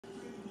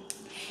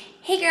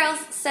Hey girls,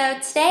 so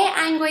today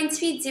I'm going to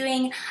be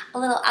doing a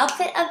little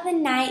outfit of the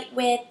night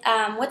with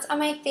what's on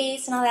my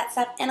face and all that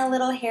stuff and a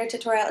little hair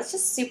tutorial. It's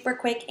just super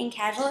quick and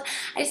casual.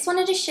 I just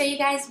wanted to show you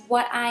guys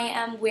what I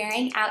am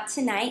wearing out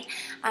tonight.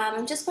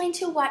 I'm just going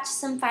to watch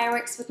some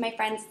fireworks with my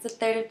friends. It's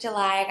the 3rd of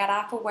July. I got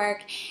off of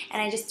work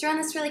and I just threw on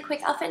this really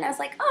quick outfit and I was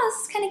like, oh,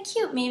 this is kind of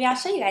cute. Maybe I'll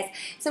show you guys.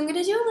 So I'm going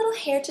to do a little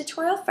hair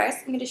tutorial first.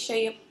 I'm going to show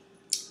you,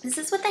 this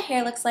is what the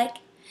hair looks like.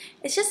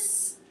 It's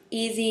just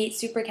easy,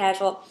 super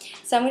casual.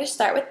 So I'm going to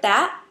start with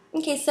that.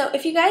 Okay, so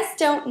if you guys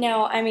don't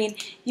know, I mean,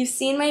 you've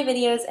seen my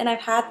videos and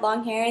I've had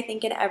long hair, I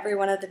think, in every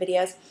one of the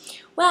videos.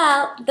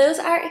 Well, those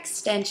are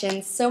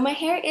extensions. So my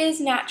hair is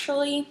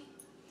naturally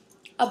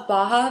a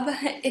bob.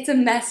 It's a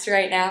mess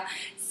right now,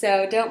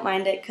 so don't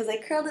mind it because I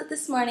curled it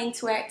this morning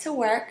to wear it to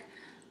work.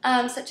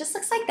 So it just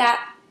looks like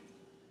that.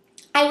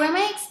 I wear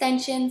my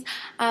extensions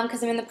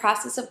because I'm in the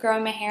process of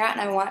growing my hair out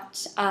and I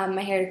want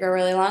my hair to grow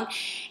really long.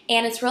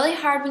 And it's really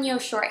hard when you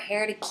have short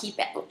hair to keep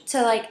it,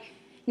 to like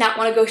not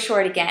want to go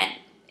short again.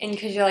 And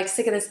because you're like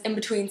sick of this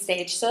in-between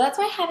stage. So that's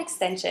why I have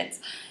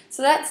extensions.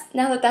 So that's,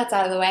 now that that's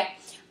out of the way.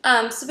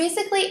 So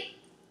basically,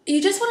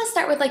 you just want to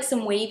start with like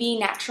some wavy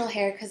natural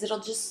hair because it'll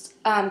just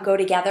go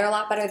together a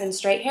lot better than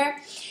straight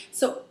hair.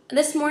 So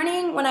this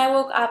morning when I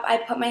woke up, I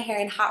put my hair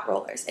in hot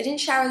rollers. I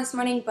didn't shower this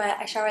morning, but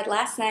I showered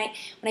last night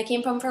when I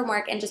came home from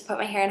work and just put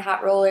my hair in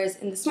hot rollers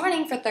in this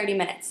morning for 30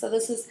 minutes. So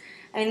this is,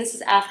 I mean, this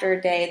is after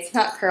a day. It's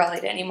not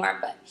curly anymore,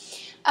 but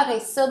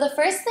okay. So the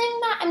first thing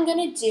that I'm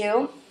gonna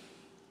do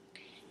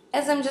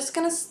is I'm just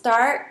gonna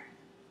start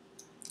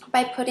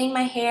by putting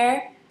my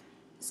hair,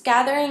 just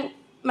gathering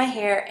my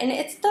hair, and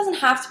it doesn't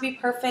have to be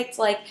perfect.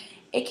 Like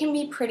it can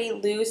be pretty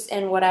loose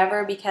and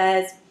whatever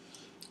because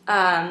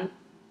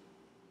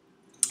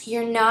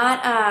you're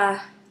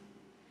not,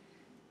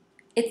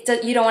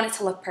 you don't want it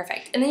to look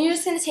perfect. And then you're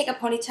just going to take a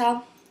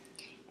ponytail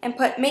and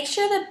make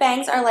sure the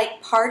bangs are like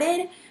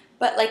parted,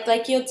 but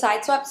like you had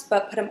side sweeps,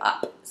 but put them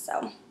up.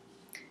 So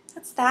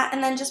that's that.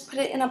 And then just put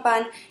it in a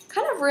bun,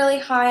 kind of really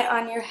high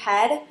on your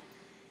head.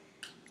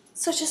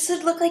 So it just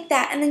should look like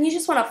that. And then you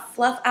just want to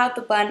fluff out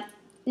the bun.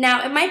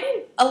 Now, it might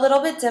be a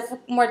little bit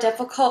more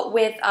difficult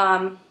with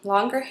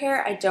longer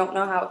hair. I don't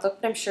know how it would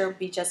look, but I'm sure it would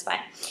be just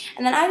fine.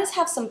 And then I just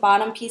have some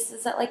bottom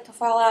pieces that like to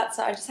fall out,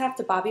 so I just have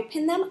to bobby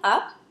pin them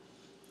up.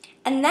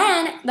 And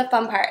then the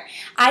fun part,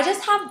 I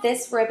just have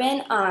this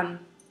ribbon. I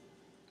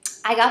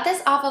got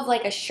this off of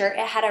like a shirt.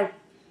 It had a,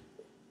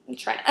 I'm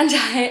trying to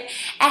untie it. It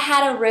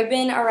had a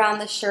ribbon around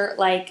the shirt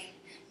like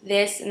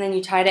this, and then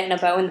you tied it in a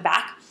bow in the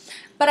back.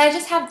 But I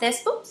just have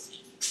this, oops.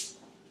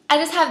 I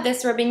just have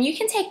this ribbon. You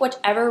can take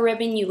whichever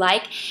ribbon you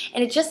like,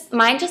 and it just,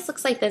 mine just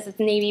looks like this. It's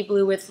navy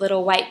blue with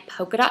little white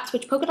polka dots,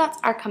 which polka dots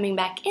are coming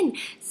back in.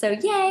 So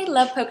yay,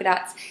 love polka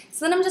dots.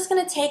 So then I'm just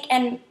gonna take,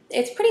 and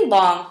it's pretty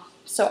long,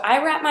 so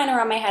I wrap mine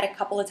around my head a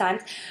couple of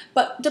times,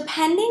 but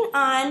depending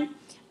on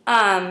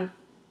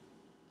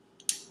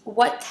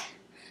what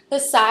the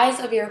size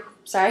of your,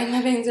 sorry,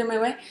 my bangs are in my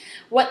way,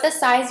 what the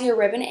size of your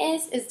ribbon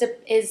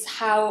is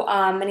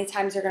how many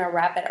times you're gonna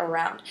wrap it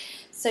around.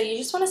 So you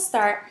just wanna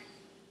start.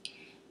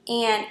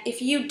 And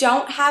if you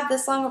don't have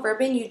this long of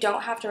ribbon, you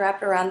don't have to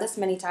wrap it around this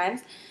many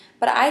times.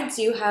 But I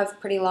do have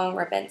pretty long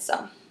ribbon,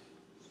 so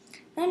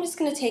I'm just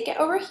going to take it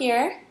over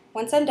here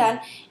once I'm done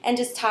and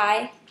just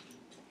tie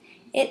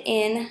it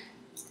in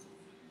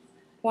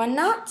 1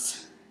 knot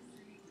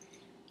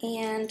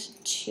and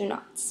 2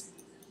 knots.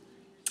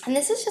 And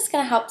this is just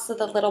going to help so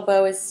the little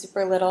bow is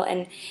super little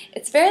and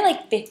it's very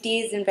like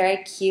 50s and very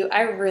cute.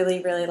 I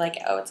really, really like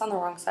it. Oh, it's on the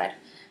wrong side.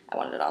 I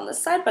wanted it on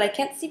this side, but I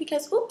can't see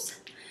because,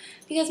 oops.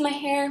 Because my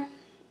hair,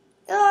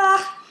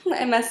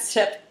 I messed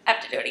it up. I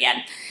have to do it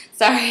again.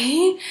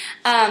 Sorry.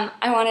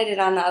 I wanted it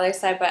on the other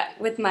side, but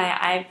with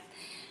my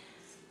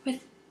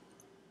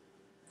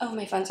oh,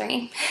 my phone's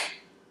ringing.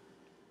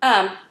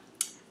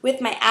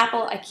 With my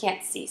Apple, I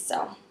can't see,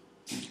 so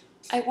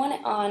I want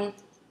it on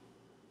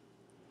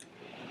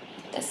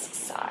this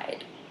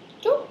side.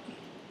 Ooh.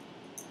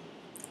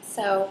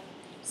 So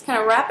just kind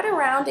of wrap it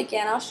around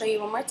again. I'll show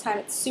you one more time.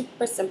 It's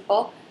super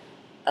simple.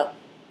 Oh.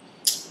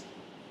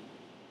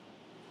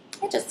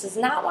 It just does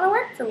not want to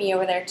work for me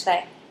over there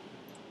today.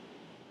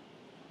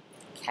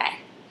 Okay.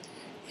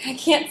 I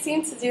can't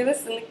seem to do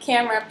this in the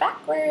camera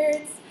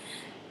backwards.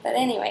 But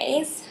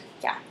anyways,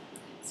 yeah.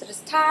 So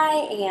just tie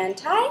and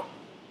tie.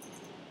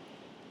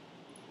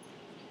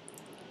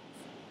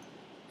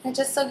 And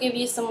just so give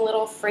you some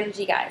little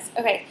fringy guys.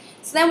 Okay,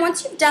 so then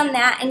once you've done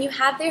that and you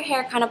have their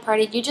hair kind of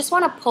parted, you just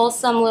want to pull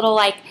some little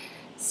like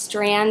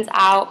strands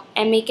out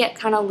and make it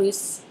kind of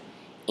loose.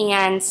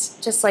 And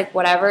just like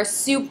whatever,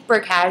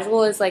 super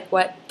casual is like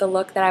what the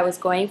look that I was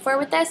going for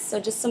with this. So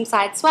just some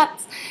side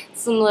sweeps,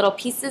 some little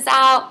pieces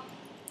out,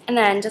 and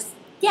then just,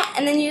 yeah,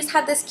 and then you just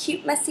have this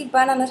cute messy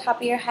bun on the top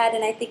of your head,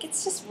 and I think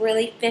it's just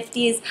really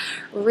 50s,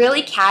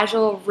 really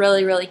casual,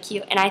 really, really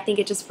cute, and I think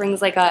it just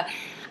brings like a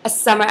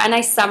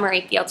nice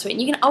summery feel to it.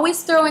 And you can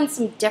always throw in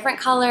some different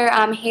color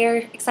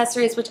hair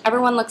accessories,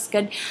 whichever one looks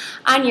good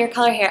on your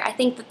color hair. I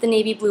think that the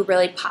navy blue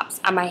really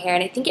pops on my hair,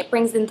 and I think it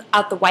brings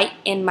out the white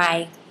in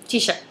my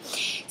t-shirt.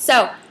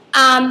 So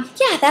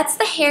yeah, that's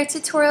the hair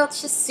tutorial.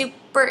 It's just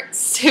super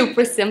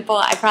simple.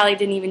 I probably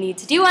didn't even need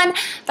to do one,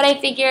 but I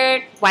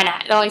figured why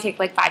not? It only took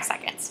like 5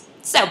 seconds.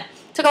 So,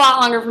 it took a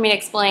lot longer for me to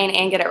explain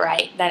and get it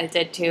right than it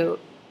did to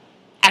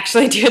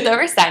actually do it the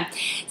first time.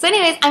 So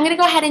anyways, I'm going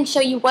to go ahead and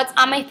show you what's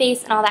on my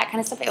face and all that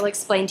kind of stuff I will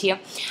explain to you.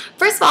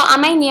 First of all,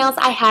 on my nails,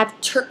 I have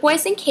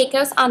turquoise and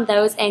caicos on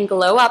those and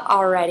glow up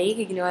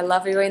already. You know I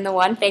love doing the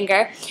one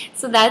finger.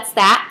 So that's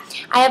that.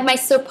 I have my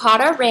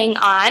softshell ring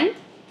on.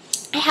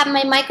 I have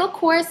my Michael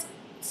Kors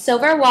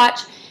silver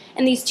watch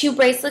and these 2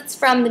 bracelets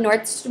from the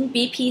Nordstrom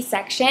BP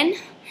section.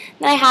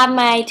 Then I have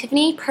my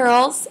Tiffany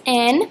pearls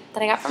in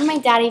that I got from my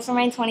daddy for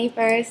my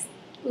 21st.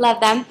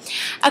 Love them.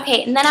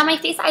 Okay, and then on my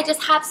face I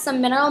just have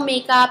some mineral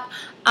makeup.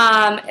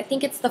 I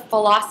think it's the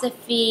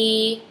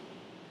Philosophy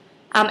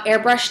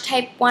airbrush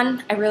type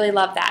one. I really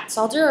love that.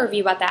 So I'll do a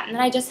review about that. And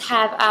then I just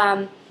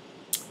have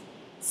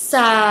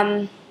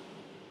some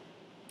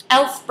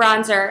e.l.f.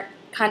 bronzer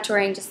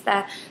contouring just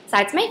the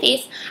sides of my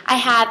face. I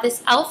have this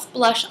e.l.f.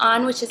 blush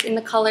on, which is in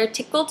the color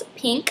Tickled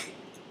Pink.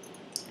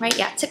 Right,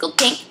 yeah, Tickled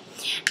Pink.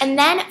 And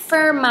then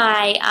for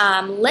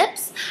my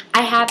lips,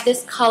 I have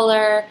this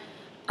color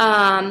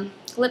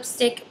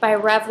lipstick by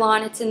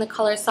Revlon. It's in the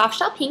color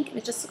Softshell Pink, and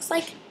it just looks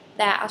like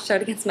that. I'll show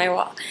it against my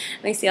wall,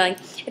 my ceiling.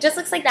 It just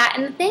looks like that.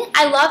 And the thing,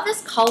 I love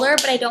this color,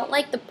 but I don't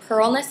like the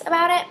pearlness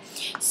about it.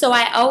 So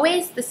I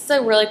always, this is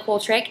a really cool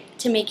trick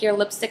to make your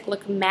lipstick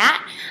look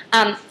matte,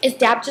 is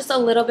dab just a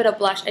little bit of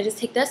blush. I just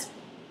take this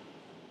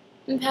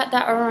and pat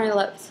that over my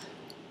lips.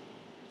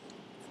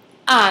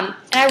 And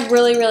I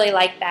really, really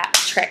like that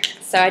trick.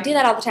 So I do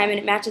that all the time, and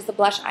it matches the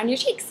blush on your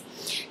cheeks.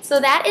 So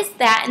that is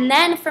that. And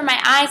then for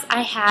my eyes,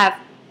 I have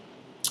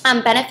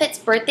Benefit's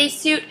birthday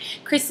suit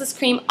creaseless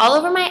cream all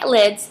over my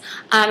lids,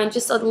 and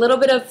just a little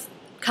bit of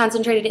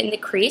concentrated in the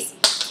crease.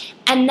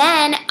 And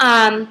then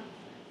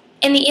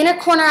in the inner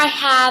corner I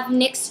have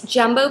NYX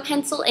Jumbo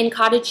Pencil in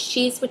Cottage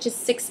Cheese, which is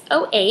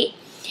 608.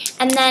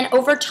 And then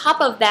over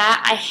top of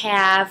that I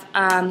have,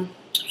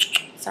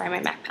 sorry, my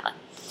MAC palette.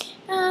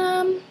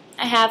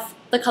 I have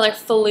the color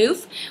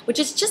PLOOF, which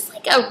is just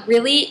like a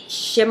really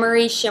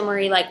shimmery,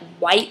 like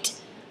white,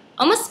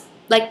 almost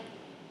like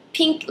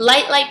pink,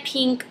 light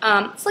pink.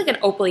 It's like an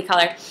opal-y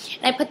color.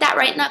 And I put that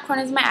right in the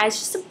corners of my eyes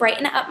just to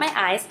brighten up my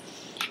eyes.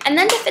 And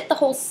then to fit the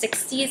whole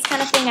 60s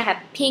kind of thing, I have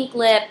pink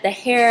lip, the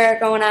hair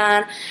going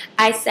on.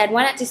 I said,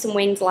 why not do some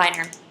winged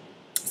liner?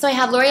 So I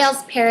have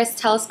L'Oreal's Paris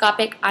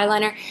Telescopic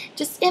eyeliner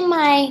just in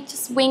my,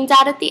 just winged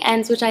out at the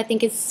ends, which I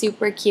think is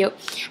super cute.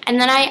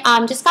 And then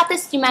I just got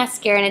this new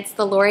mascara, and it's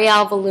the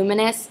L'Oreal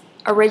Voluminous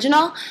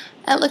Original.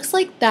 It looks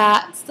like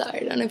that.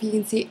 Sorry, I don't know if you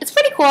can see. It's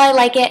pretty cool. I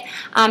like it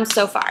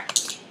so far.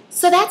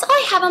 So that's all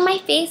I have on my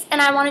face,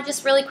 and I want to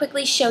just really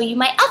quickly show you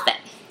my outfit.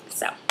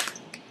 So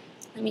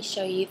let me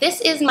show you.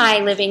 This is my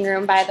living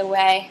room, by the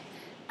way.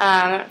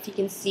 I don't know if you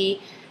can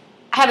see.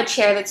 I have a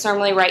chair that's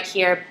normally right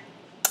here,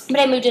 but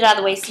I moved it out of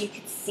the way so you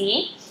could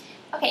see.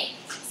 Okay,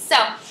 so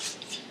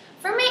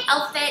for my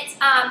outfit,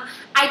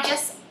 I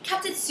just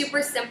kept it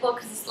super simple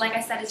because, like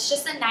I said, it's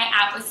just a night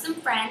out with some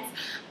friends.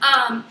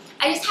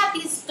 I just have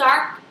these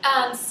dark,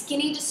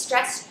 skinny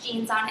distressed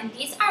jeans on, and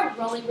these are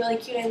really, really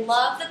cute. I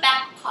love the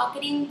back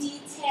pocketing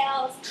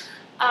details.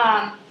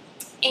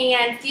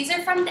 And these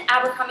are from the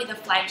Abercrombie, the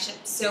flagship.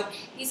 So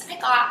these I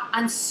got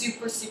on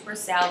super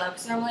sale though,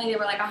 because normally they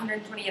were like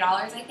 $128,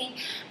 I think.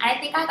 And I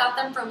think I got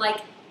them for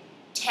like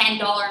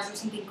 $10 or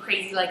something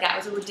crazy like that. It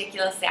was a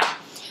ridiculous sale.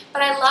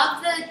 But I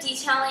love the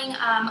detailing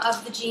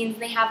of the jeans.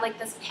 They have like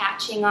this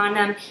patching on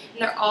them, and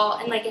they're all,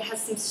 and like it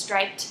has some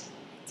striped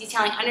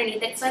detailing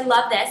underneath it. So I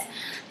love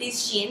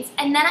these jeans.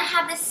 And then I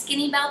have this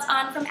skinny belt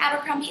on from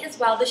Abercrombie as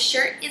well. The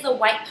shirt is a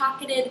white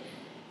pocketed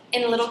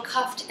and a little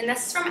cuffed, and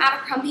this is from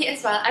Abercrombie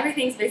as well.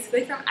 Everything's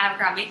basically from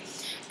Abercrombie.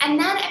 And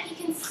then if you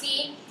can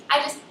see,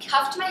 I just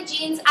cuffed my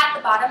jeans at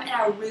the bottom, and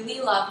I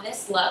really love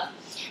this look.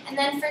 And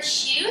then for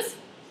shoes,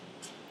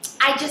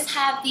 I just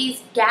have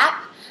these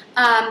Gap.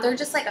 They're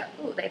just like,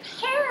 ooh, they have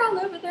hair all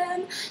over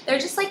them. They're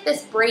just like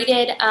this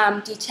braided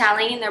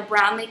detailing, and they're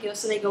brown.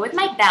 So they go with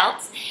my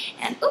belts.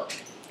 And oop.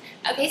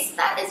 Okay, so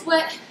that is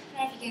what,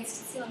 I don't know if you guys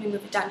can see. Let me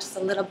move it down just a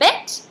little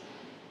bit.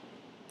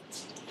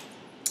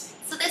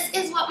 So this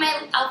is what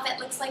my outfit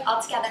looks like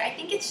all together. I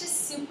think it's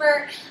just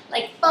super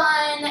like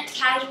fun,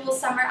 casual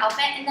summer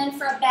outfit. And then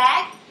for a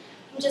bag,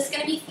 I'm just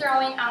going to be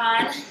throwing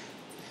on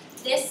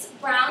this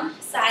brown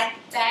side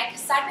bag.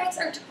 Side bags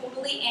are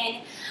totally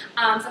in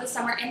for the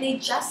summer, and they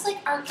just like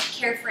are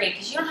carefree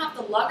because you don't have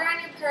to lug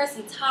around your purse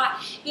and it's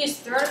hot. You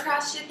just throw it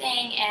across your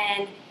thing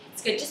and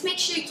it's good. Just make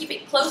sure you keep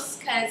it close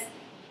because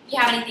if you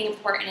have anything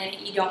important in it,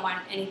 you don't want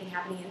anything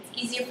happening.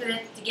 It's easier for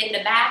it to get in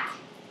the back,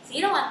 so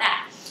you don't want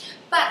that.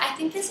 But I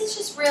think this is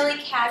just really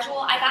casual.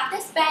 I got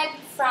this bag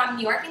from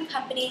New York &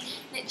 Company,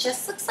 and it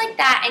just looks like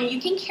that. And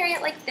you can carry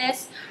it like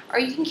this, or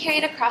you can carry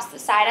it across the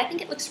side. I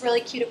think it looks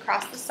really cute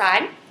across the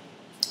side.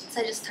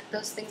 So I just tuck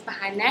those things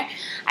behind there.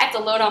 I have to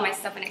load all my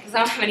stuff in it because I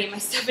don't have any of my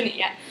stuff in it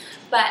yet.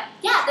 But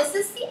yeah, this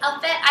is the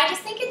outfit. I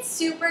just think it's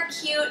super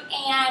cute,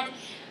 and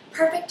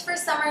Perfect for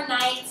summer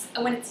nights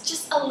when it's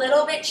just a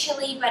little bit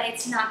chilly, but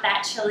it's not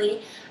that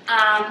chilly.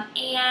 And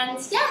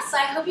yeah, so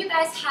I hope you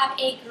guys have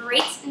a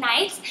great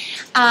night.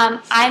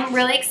 I'm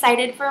really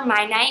excited for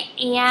my night,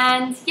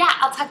 and yeah,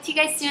 I'll talk to you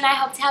guys soon. I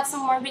hope to have some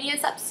more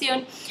videos up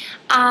soon,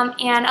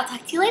 and I'll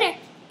talk to you later.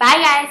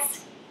 Bye, guys.